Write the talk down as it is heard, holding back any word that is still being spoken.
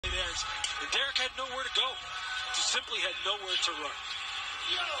defense. And Derrick had nowhere to go. Just simply had nowhere to run.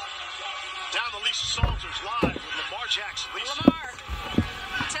 Down to Lisa Salters live with Lamar Jackson. Lisa. Lamar,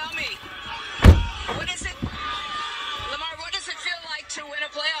 tell me, what is it? Lamar, what does it feel like to win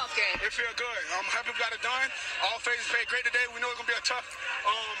a playoff game? It feels good. I'm happy we got it done. All phases played great today. We know it's going to be a tough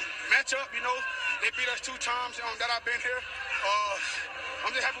matchup. You know, they beat us 2 times that I've been here. I'm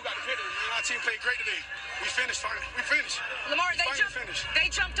just happy we got the victory. Man, our team played great today. We finished. We finished. Lamar, they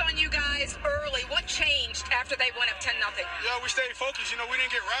jumped on you guys early. What changed after they went up 10-0? Yeah, we stayed focused. You know, we didn't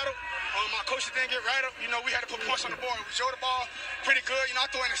get rattled. My coaches didn't get rattled. You know, we had to put points on the board. We showed the ball pretty good. You know, I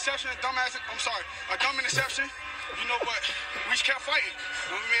threw an interception, a dumb interception. You know, but we just kept fighting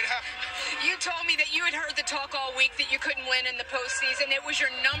when we made it happen. You told me that you had heard the talk all week that you couldn't win in the postseason. It was your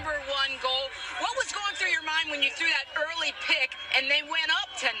 #1 goal. What was going through your mind when you threw that early pick and they went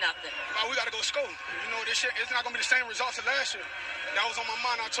up 10-0? We got to go score. You know, this shit, it's not going to be the same results as last year. That was on my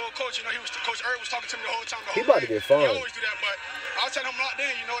mind. I told Coach, you know, Coach Erb was talking to me the whole time. He about to get fined. He always do that, but I was telling him locked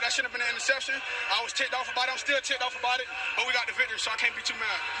in. You know, that shouldn't have been an interception. I was ticked off about it. I'm still ticked off about it, but we got the victory, so I can't be too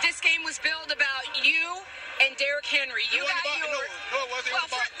mad. This game was billed about you and Derrick Henry. No, it wasn't.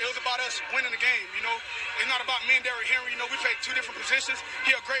 It was about us winning the game. You know, it's not about me and Derrick Henry. You know, we played 2 different positions.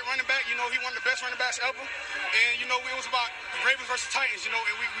 He a great running back. You know, he one of the best running backs ever. And, you know, it was about Ravens versus Titans, you know,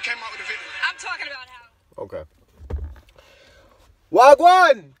 and we came out with the victory. I'm talking about how. Okay.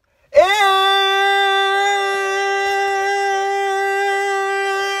 Wagwan!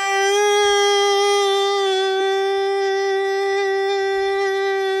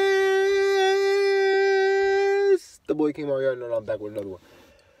 It's the boy King Mario, and I'm back with another one.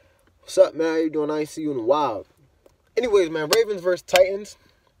 What's up, man? How you doing? I ain't see you in a while. Anyways, man, Ravens versus Titans.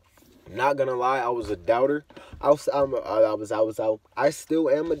 Not gonna lie, I was a doubter. I still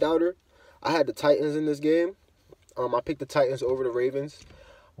am a doubter. I had the Titans in this game. I picked the Titans over the Ravens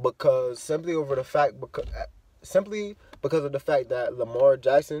simply because of the fact that Lamar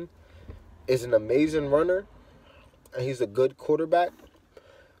Jackson is an amazing runner and he's a good quarterback,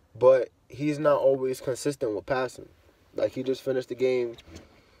 but he's not always consistent with passing. Like, he just finished the game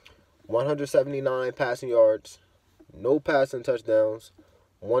 179 passing yards, no passing touchdowns,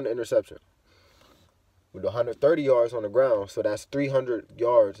 1 interception, with 130 yards on the ground. So that's 300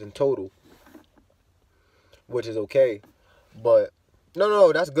 yards in total, which is okay. But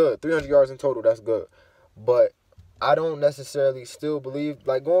no, that's good. 300 yards in total, that's good. But I don't necessarily still believe,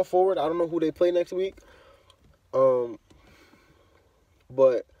 like, going forward, I don't know who they play next week. But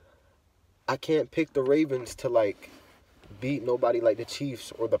I can't pick the Ravens to, like, beat nobody like the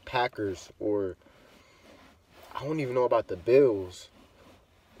Chiefs or the Packers, or I don't even know about the Bills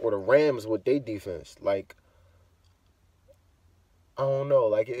or the Rams with their defense. Like, I don't know.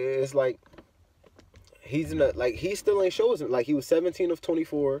 Like, it's like he still ain't shows it. Like, he was 17 of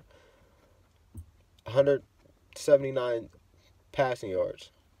 24, 179 passing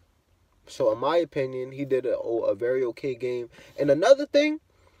yards. So, in my opinion, he did a very okay game. And another thing,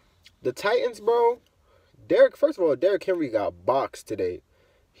 the Titans, bro, first of all, Derrick Henry got boxed today.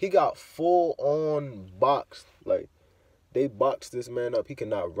 He got full-on boxed. Like, they boxed this man up. He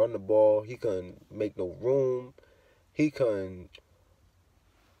cannot run the ball. He couldn't make no room. He couldn't.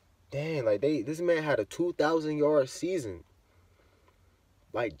 Dang, like, this man had a 2,000-yard season.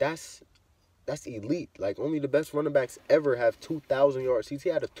 Like, that's elite. Like, only the best running backs ever have 2,000-yard seasons. He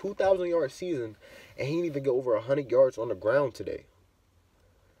had a 2,000-yard season, and he didn't even get over 100 yards on the ground today.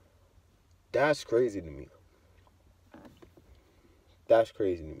 That's crazy to me. That's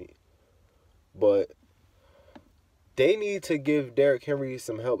crazy to me. But they need to give Derrick Henry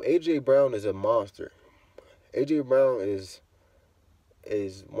some help. A.J. Brown is a monster. A.J. Brown is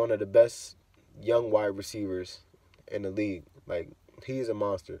one of the best young wide receivers in the league. Like, he's a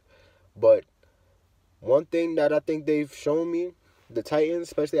monster. But one thing that I think they've shown me, the Titans,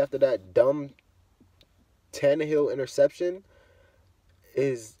 especially after that dumb Tannehill interception,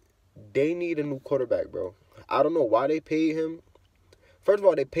 is they need a new quarterback, bro. I don't know why they paid him. First of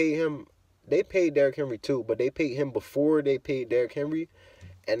all, they paid Derrick Henry too, but they paid him before they paid Derrick Henry.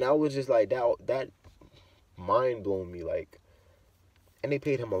 And I was just like, that mind blown me. Like, and they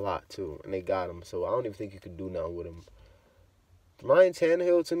paid him a lot too, and they got him. So I don't even think you could do nothing with him. Ryan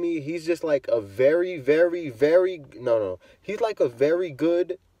Tannehill, to me, he's just like a very, very, very, he's like a very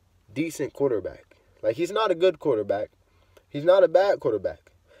good, decent quarterback. Like, he's not a good quarterback. He's not a bad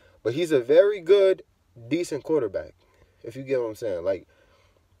quarterback. But he's a very good, decent quarterback, if you get what I'm saying. Like,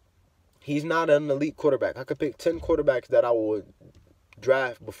 he's not an elite quarterback. I could pick 10 quarterbacks that I would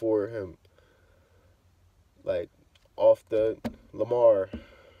draft before him. Like, off the Lamar,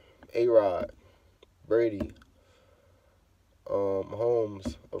 A-Rod, Brady,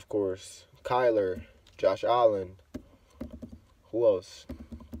 Holmes, of course. Kyler, Josh Allen. Who else?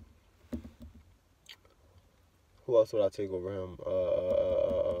 Who else would I take over him?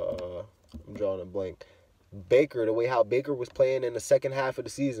 I'm drawing a blank. Baker, the way how Baker was playing in the second half of the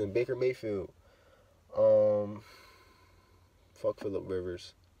season. Baker Mayfield. Fuck Phillip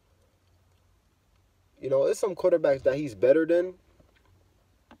Rivers. You know, it's some quarterbacks that he's better than,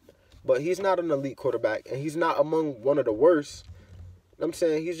 but he's not an elite quarterback, and he's not among one of the worst. I'm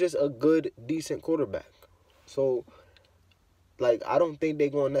saying he's just a good, decent quarterback. So, like, I don't think they're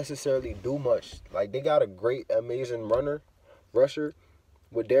going to necessarily do much. Like, they got a great, amazing rusher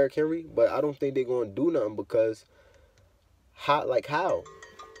with Derrick Henry, but I don't think they're going to do nothing because, how?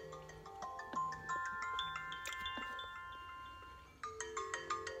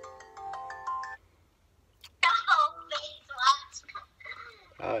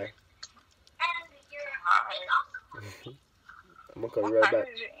 Hi. I'm going to call you right back. Why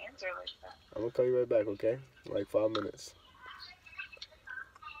did you answer like that? I'm going to call you right back, okay? Like 5 minutes.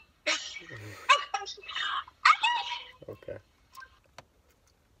 Okay.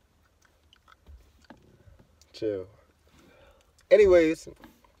 Chill. Anyways,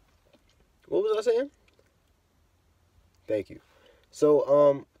 what was I saying? Thank you.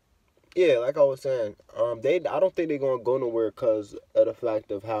 So, yeah, like I was saying, I don't think they're gonna go nowhere because of the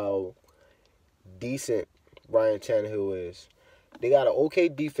fact of how decent Ryan Tannehill is. They got an okay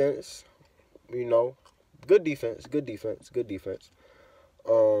defense, you know, good defense.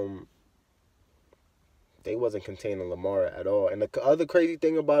 They wasn't containing Lamar at all. And the other crazy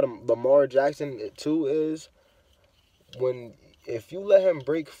thing about Lamar Jackson too is if you let him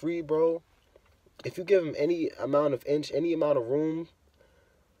break free, bro, if you give him any amount of room,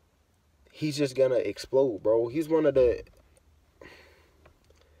 he's just gonna explode, bro. He's one of the.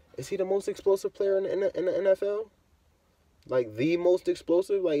 Is he the most explosive player in the NFL? Like the most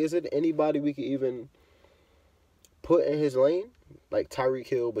explosive? Like, is it anybody we could even put in his lane? Like Tyreek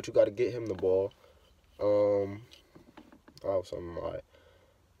Hill, but you got to get him the ball. Who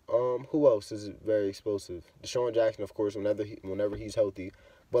else is very explosive? Deshaun Jackson, of course, whenever he's healthy.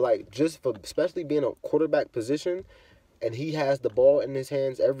 But like, just for especially being a quarterback position, and he has the ball in his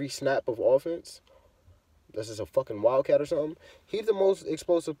hands every snap of offense. This is a fucking Wildcat or something. He's the most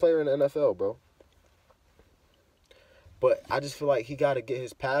explosive player in the NFL, bro. But I just feel like he got to get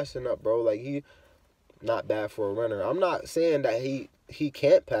his passing up, bro. Like, he not bad for a runner. I'm not saying that he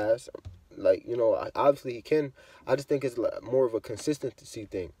can't pass. Like, you know, obviously he can. I just think it's more of a consistency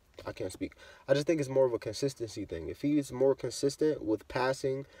thing. I can't speak. I just think it's more of a consistency thing. If he's more consistent with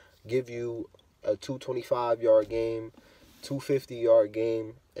passing, give you a 225-yard game, 250-yard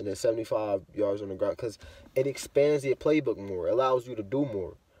game, and then 75 yards on the ground. Because it expands your playbook more. It allows you to do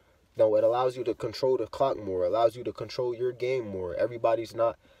more. No, it allows you to control the clock more. It allows you to control your game more. Everybody's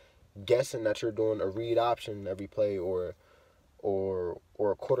not guessing that you're doing a read option every play or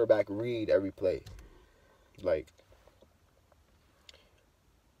a quarterback read every play. Like,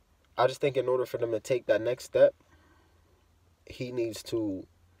 I just think in order for them to take that next step, he needs to,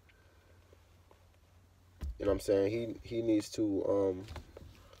 you know what I'm saying? He needs to,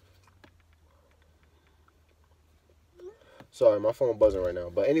 sorry, my phone buzzing right now.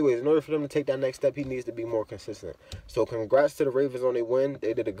 But anyways, in order for them to take that next step, he needs to be more consistent. So congrats to the Ravens on their win.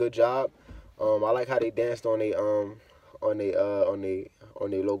 They did a good job. I like how they danced on their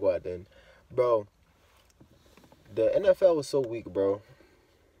logo at the end. Bro, the NFL is so weak, bro.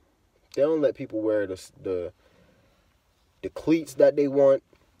 They don't let people wear the cleats that they want.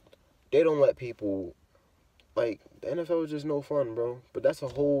 They don't let people, like, the NFL is just no fun, bro. But that's a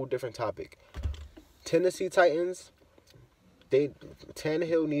whole different topic. Tennessee Titans,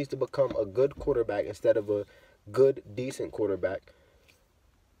 Tannehill needs to become a good quarterback instead of a good, decent quarterback.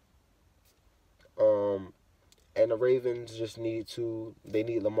 And the Ravens just need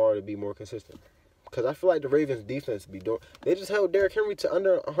Lamar to be more consistent. Because I feel like the Ravens defense they just held Derrick Henry to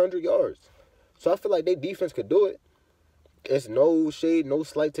under 100 yards. So I feel like their defense could do it. It's no shade, no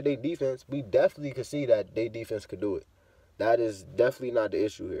slight to their defense. We definitely could see that their defense could do it. That is definitely not the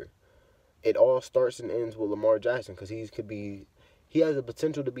issue here. It all starts and ends with Lamar Jackson because he has the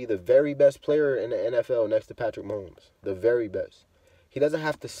potential to be the very best player in the NFL next to Patrick Mahomes. The very best. He doesn't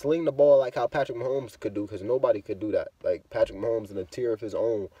have to sling the ball like how Patrick Mahomes could do because nobody could do that. Like, Patrick Mahomes in a tier of his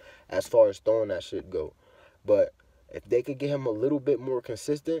own as far as throwing that shit go. But if they could get him a little bit more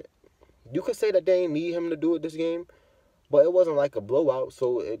consistent, you could say that they ain't need him to do it this game, but it wasn't like a blowout,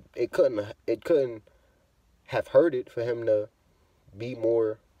 so it couldn't have hurt it for him to be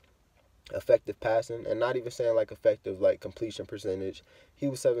more effective passing, and not even saying like effective like completion percentage. He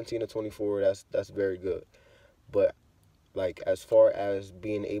was 17 to 24. That's very good. But Like, as far as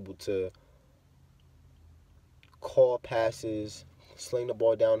being able to call passes, sling the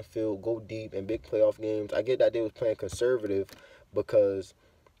ball down the field, go deep in big playoff games. I get that they was playing conservative because,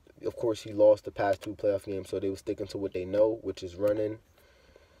 of course, he lost the past 2 playoff games, so they were sticking to what they know, which is running.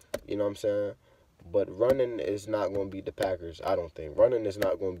 You know what I'm saying? But running is not going to beat the Packers, I don't think. Running is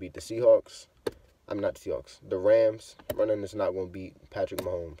not going to beat the Seahawks. I'm not the Seahawks. The Rams. Running is not going to beat Patrick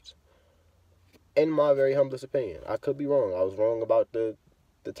Mahomes. In my very humblest opinion. I could be wrong. I was wrong about the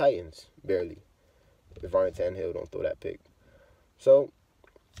Titans, barely. If Ryan Tannehill don't throw that pick. So,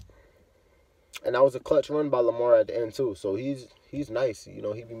 and that was a clutch run by Lamar at the end, too. So, he's nice. You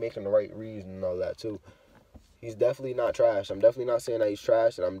know, he be making the right reads and all that, too. He's definitely not trash. I'm definitely not saying that he's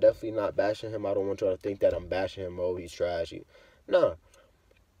trash, and I'm definitely not bashing him. I don't want y'all to think that I'm bashing him. Oh, he's trash. Nah.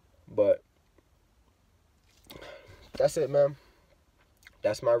 But that's it, man.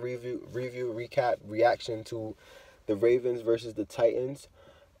 That's my review, recap, reaction to the Ravens versus the Titans.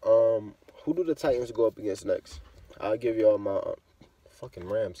 Who do the Titans go up against next? I'll give y'all my fucking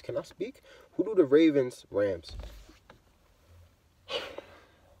Rams. Can I speak? Who do the Rams?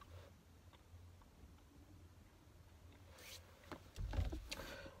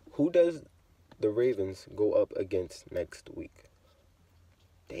 Who does the Ravens go up against next week?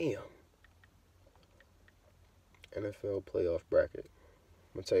 Damn. NFL playoff bracket.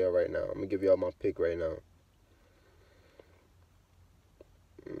 I'm going to tell y'all right now. I'm going to give y'all my pick right now.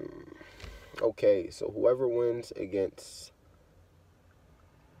 Okay, so whoever wins against...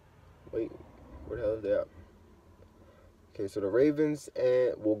 Wait, where the hell is that? Okay, so the Ravens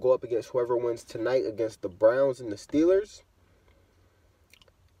will go up against whoever wins tonight against the Browns and the Steelers.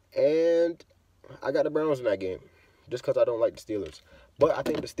 And I got the Browns in that game, just because I don't like the Steelers. But I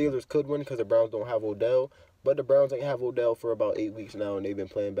think the Steelers could win because the Browns don't have Odell. But the Browns ain't have Odell for about 8 weeks now, and they've been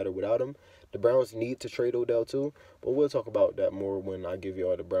playing better without him. The Browns need to trade Odell too, but we'll talk about that more when I give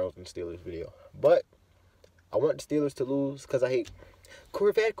y'all the Browns and Steelers video. But I want the Steelers to lose because I hate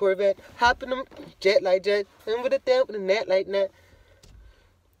Corvette, hop in them jet like jet, and with a thump with a net like that.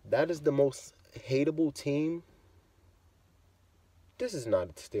 That is the most hateable team. This is not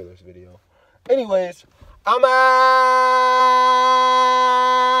a Steelers video. Anyways, I'm out.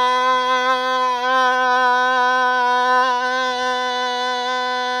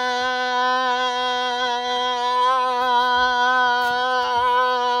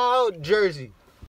 Jersey.